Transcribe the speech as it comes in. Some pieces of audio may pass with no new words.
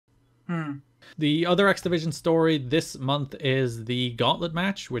The other X Division story this month is the Gauntlet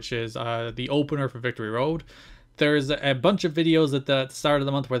match, which is the opener for Victory Road. There's a bunch of videos at the start of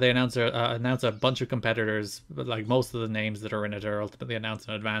the month where they announce a bunch of competitors, but like most of the names that are in it are ultimately announced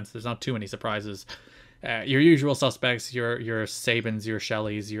in advance. There's not too many surprises. Your usual suspects, your Sabins, your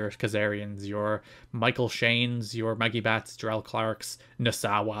Shellys, your Kazarians, your Michael Shanes, your Maggie Batts, Jarrell Clarks,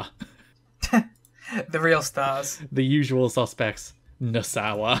 Nasawa. The real stars. The usual suspects,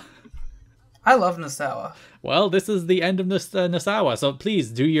 Nasawa. I love Nasawa. Well, this is the end of Nasawa, so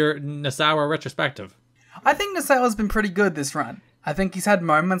please do your Nasawa retrospective. I think Nasawa's been pretty good this run. I think he's had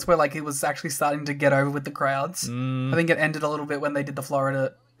moments where like he was actually starting to get over with the crowds. I think it ended a little bit when they did the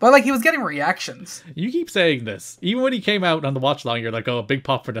Florida... But like he was getting reactions. You keep saying this. Even when he came out on the watch long, you're like, oh, big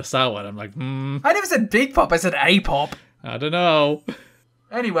pop for Nasawa. And I'm like, I never said big pop, I said a pop. I don't know.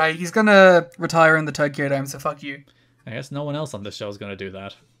 Anyway, he's gonna retire in the Tokyo Dome, so fuck you. I guess no one else on this show is going to do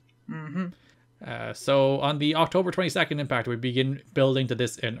that. So on the October 22nd Impact, we begin building to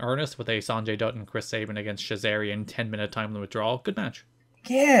this in earnest with a Sanjay Dutt and Chris Sabin against Shazarian 10-minute time limit draw. Good match.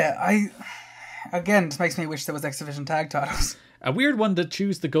 Yeah, again, it makes me wish there was X-Division tag titles. A weird one to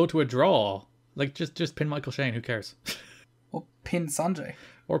choose to go to a draw. Like, just pin Michael Shane, who cares? Or pin Sanjay.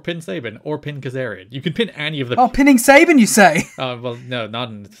 Or pin Sabin, or pin Kazarian. You can pin any of the... Oh, pinning Sabin, you say? Well, no, not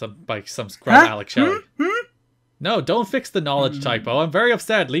in some scrub Alex Shelley. No, don't fix the knowledge typo. I'm very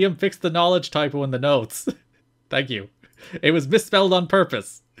upset. Liam fixed the knowledge typo in the notes. Thank you. It was misspelled on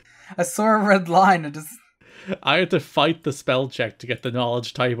purpose. I saw a red line and just... I had to fight the spell check to get the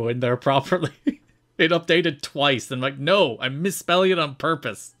knowledge typo in there properly. It updated twice. And I'm like, no, I'm misspelling it on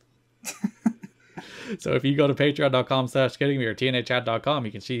purpose. So if you go to patreon.com/kiddingme or tnachat.com,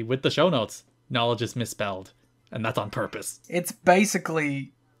 you can see with the show notes, knowledge is misspelled. And that's on purpose. It's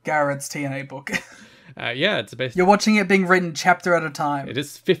basically Garrett's TNA book. Yeah, it's basically... You're watching it being written chapter at a time. It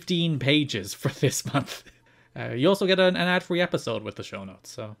is 15 pages for this month. You also get an ad-free episode with the show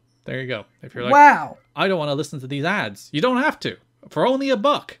notes. So there you go. If you're like, wow, I don't want to listen to these ads. You don't have to. For only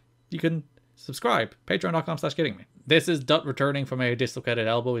 $1, you can subscribe. Patreon.com/kiddingme. This is Dutt returning from a dislocated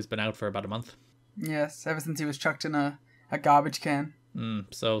elbow. He's been out for about a month. Yes, ever since he was chucked in a garbage can.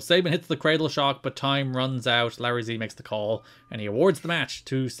 So Sabin hits the cradle shock, but time runs out. Larry Z makes the call, and he awards the match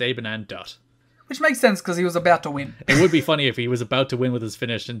to Sabin and Dutt. Which makes sense, because he was about to win. It would be funny if he was about to win with his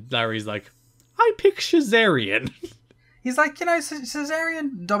finish, and Larry's like, I pick Shazarian. He's like,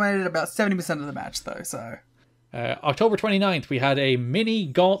 Shazarian dominated about 70% of the match, though, so... October 29th, we had a mini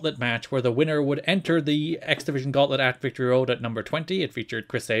gauntlet match where the winner would enter the X-Division Gauntlet at Victory Road at number 20. It featured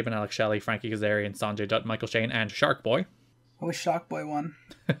Chris Sabin, Alex Shelley, Frankie Kazarian, Sanjay Dutt, Michael Shane, and Shark Boy. I wish Shark Boy won.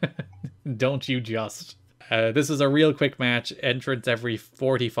 Don't you just. This is a real quick match. Entrance every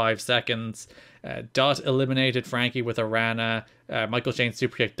 45 seconds. Dutt eliminated Frankie with a Rana. Michael Shane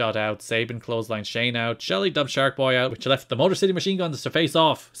superkicked Dutt out. Sabin clotheslined Shane out. Shelley dumped Shark Boy out, which left the Motor City Machine Guns to face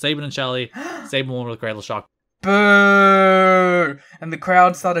off. Sabin and Shelley. Sabin won with a cradle shock. Boo! And the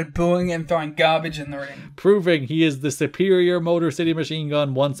crowd started booing and throwing garbage in the ring. Proving he is the superior Motor City Machine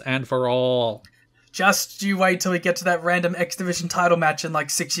Gun once and for all. Just you wait till we get to that random X-Division title match in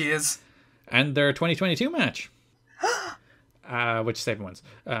like 6 years. And their 2022 match. Which Sabin wins.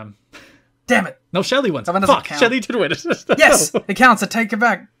 Damn it. No, Shelley wins. Fuck, Shelley did win it. Yes, it counts. I take it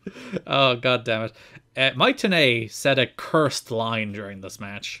back. Oh, god damn it. Mike Tenay said a cursed line during this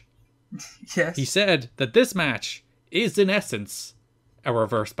match. Yes. He said that this match is, in essence, a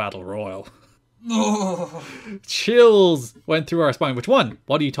reverse battle royal. Oh. Chills went through our spine. Which one?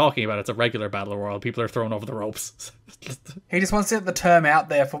 What are you talking about? It's a regular battle royal. People are thrown over the ropes. He just wants to get the term out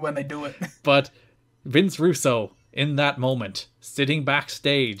there for when they do it. But Vince Russo, in that moment, sitting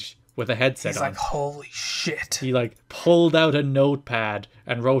backstage with a headset on. He's like, holy shit. He like pulled out a notepad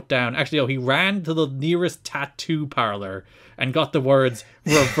and wrote down. Actually, no, he ran to the nearest tattoo parlor and got the words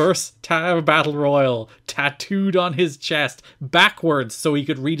reverse battle royal tattooed on his chest backwards so he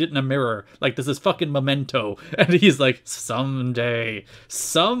could read it in a mirror. Like, this is fucking Memento. And he's like, someday.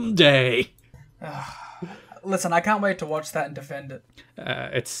 Listen, I can't wait to watch that and defend it.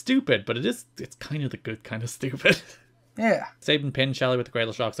 It's stupid, but it's kind of the good kind of stupid. Yeah. Sabin pinned Shelley with the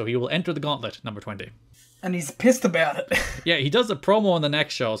cradle shock, so he will enter the gauntlet, number 20. And he's pissed about it. Yeah, he does a promo on the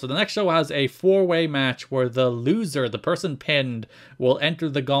next show. So the next show has a 4-way match where the loser, the person pinned, will enter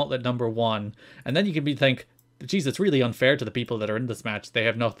the gauntlet number 1. And then you can think, geez, it's really unfair to the people that are in this match. They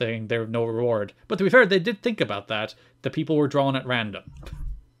have nothing, they have no reward. But to be fair, they did think about that. The people were drawn at random.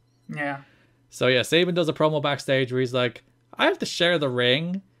 Yeah. So yeah, Sabin does a promo backstage where he's like, I have to share the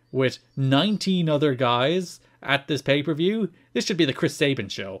ring with 19 other guys at this pay-per-view. This should be the Chris Sabin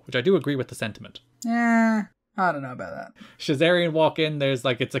show, which I do agree with the sentiment. Yeah. I don't know about that. Kazarian walk in, there's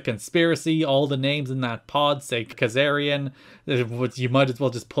like, it's a conspiracy, all the names in that pod say Kazarian. You might as well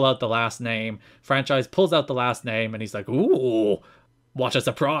just pull out the last name. Franchise pulls out the last name, and he's like, ooh, what a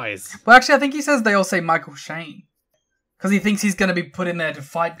surprise. Well, actually, I think he says they all say Michael Shane. Because he thinks he's going to be put in there to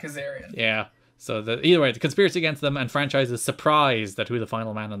fight Kazarian. Yeah. So either way, the conspiracy against them, and Franchise is surprised at who the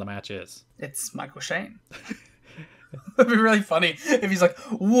final man in the match is. It's Michael Shane. It'd be really funny if he's like,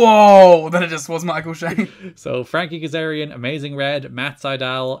 whoa, then it just was Michael Shane. So Frankie Kazarian, Amazing Red, Matt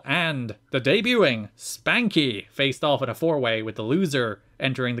Sydal, and the debuting Spanky faced off in a 4-way with the loser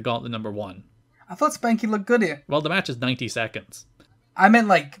entering the Gauntlet number 1. I thought Spanky looked good here. Well, the match is 90 seconds. I meant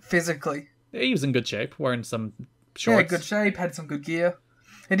like physically. He was in good shape, wearing some shorts. Yeah, good shape, had some good gear.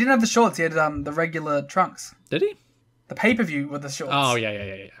 He didn't have the shorts, he had the regular trunks. Did he? The pay-per-view with the shorts. Oh,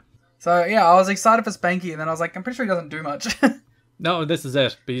 yeah. So, yeah, I was excited for Spanky, and then I was like, I'm pretty sure he doesn't do much. No, this is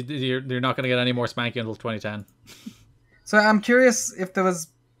it. But you're not going to get any more Spanky until 2010. So I'm curious if there was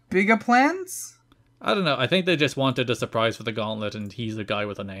bigger plans? I don't know. I think they just wanted a surprise for the Gauntlet, and he's a guy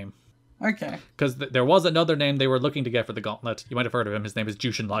with a name. Okay. Because there was another name they were looking to get for the Gauntlet. You might have heard of him. His name is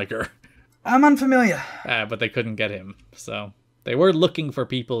Jushin Liger. I'm unfamiliar. But they couldn't get him. So they were looking for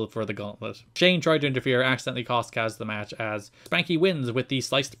people for the Gauntlet. Shane tried to interfere, accidentally cost Kaz the match, as Spanky wins with the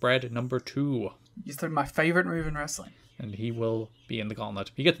sliced bread number 2. Used to be my favorite move in wrestling. And he will be in the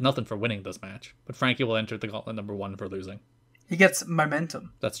Gauntlet. He gets nothing for winning this match, but Frankie will enter the Gauntlet number 1 for losing. He gets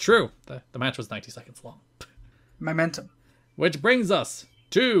momentum. That's true. The match was 90 seconds long. Momentum. Which brings us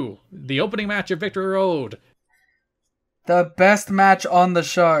to the opening match of Victory Road. The best match on the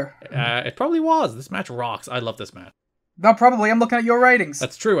show. It probably was. This match rocks. I love this match. No, probably. I'm looking at your ratings.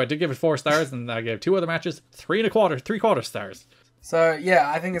 That's true. I did give it 4 stars, and I gave 2 other matches 3.25 stars. So, yeah,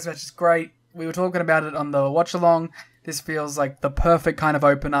 I think this match is great. We were talking about it on the watch-along. This feels like the perfect kind of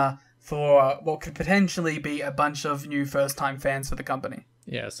opener for what could potentially be a bunch of new first-time fans for the company.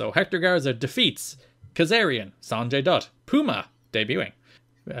 Yeah, so Hector Garza defeats Kazarian, Sanjay Dutt, Puma, debuting.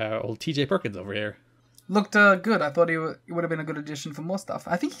 Old TJ Perkins over here. Looked good. I thought he would have been a good addition for more stuff.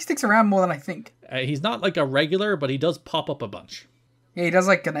 I think he sticks around more than I think. He's not like a regular, but he does pop up a bunch. Yeah, he does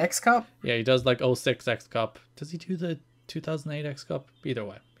like an X Cup. Yeah, he does like 06 X Cup. Does he do the 2008 X Cup? Either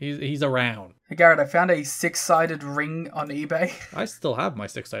way, he's around. Hey Garrett, I found a 6-sided ring on eBay. I still have my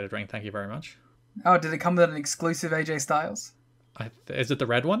 6-sided ring, thank you very much. Oh, did it come with an exclusive AJ Styles? Is it the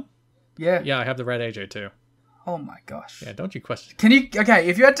red one? Yeah. Yeah, I have the red AJ too. Oh my gosh. Yeah, don't you question. Okay,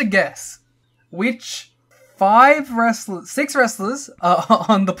 if you had to guess, which 6 wrestlers are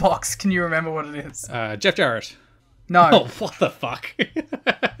on the box, can you remember what it is? Jeff Jarrett. No. Oh, what the fuck?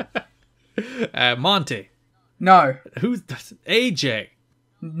 Monty. No. Who's AJ?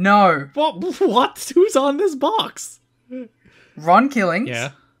 No. What? Who's on this box? Ron Killings.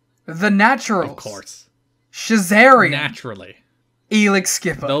 Yeah. The Naturals. Of course. Shazarian. Naturally. Elix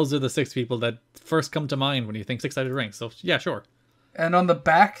Skipper. Those are the 6 people that first come to mind when you think 6-sided ring. So, yeah, sure. And on the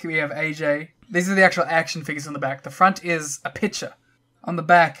back, we have AJ. These are the actual action figures on the back. The front is a picture. On the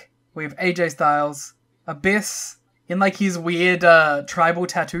back, we have AJ Styles, Abyss, in like his weird tribal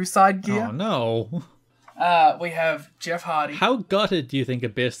tattoo side gear. Oh, no. We have Jeff Hardy. How gutted do you think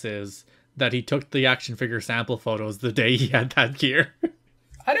Abyss is that he took the action figure sample photos the day he had that gear?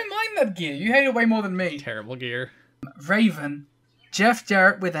 I don't mind that gear. You hate it way more than me. Terrible gear. Raven, Jeff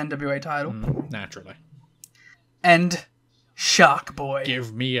Jarrett with NWA title. Naturally. And Shark Boy.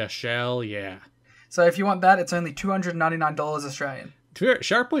 Give me a shell, yeah. So if you want that, it's only $299 Australian.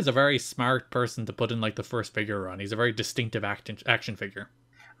 Shark Boy's a very smart person to put in like the first figure run. He's a very distinctive action figure.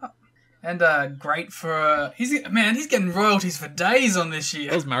 And great for he's getting royalties for days on this year.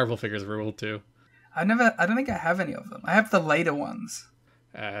 Those Marvel figures ruled too. I don't think I have any of them. I have the later ones.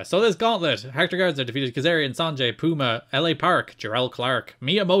 So this Gauntlet, Hector Garza defeated Kazarian, Sanjay, Puma, LA Park, Jarrell Clark,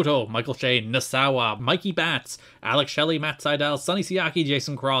 Miyamoto, Michael Shane, Nasawa, Mikey Batts, Alex Shelley, Matt Sydal, Sonny Siaki,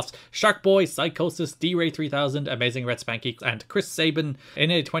 Jason Cross, Shark Boy, Psychosis, D-Ray 3000, Amazing Red Spanky, and Chris Sabin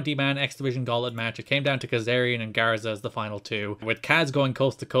in a 20-man X-Division Gauntlet match. It came down to Kazarian and Garza as the final 2, with Kaz going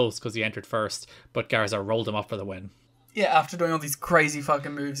coast to coast because he entered first, but Garza rolled him up for the win. Yeah, after doing all these crazy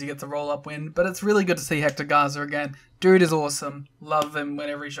fucking moves, he gets a roll-up win. But it's really good to see Hector Garza again. Dude is awesome. Love him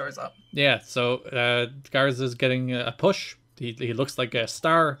whenever he shows up. Yeah, so Garza's getting a push. He looks like a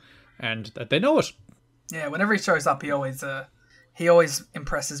star, and they know it. Yeah, whenever he shows up, he always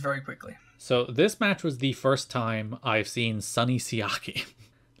impresses very quickly. So this match was the first time I've seen Sonny Siaki.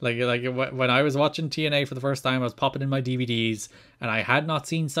 Like when I was watching TNA for the first time, I was popping in my DVDs, and I had not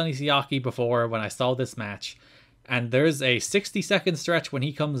seen Sonny Siaki before when I saw this match. And there's a 60-second stretch when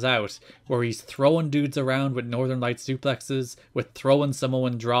he comes out where he's throwing dudes around with Northern Light suplexes, with throwing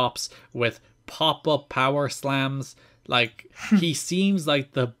Samoan drops, with pop-up power slams. Like, he seems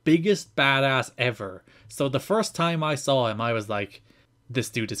like the biggest badass ever. So the first time I saw him, I was like, this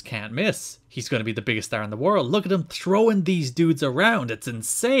dude just can't miss. He's going to be the biggest star in the world. Look at him throwing these dudes around. It's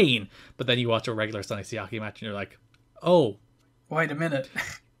insane. But then you watch a regular Sonny Siaki match and you're like, oh. Wait a minute.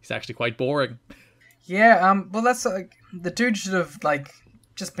 He's actually quite boring. Yeah, well, that's like, the dude should have, like,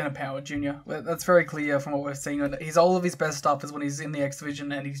 just been a power junior. That's very clear from what we're seeing. All of his best stuff is when he's in the X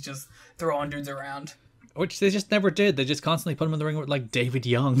Division and he's just throwing dudes around. Which they just never did. They just constantly put him in the ring with, like, David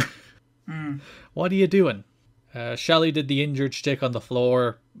Young. What are you doing? Shelley did the injured shtick on the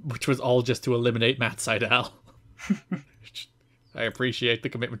floor, which was all just to eliminate Matt Sydal. I appreciate the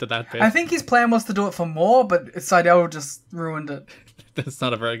commitment to that bit. I think his plan was to do it for more, but Sydal just ruined it. That's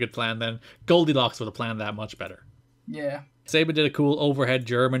not a very good plan then. Goldilocks would have planned that much better. Yeah. Saban did a cool overhead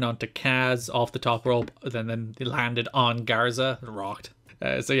German onto Kaz off the top rope, then he landed on Garza and rocked.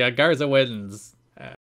 So yeah, Garza wins.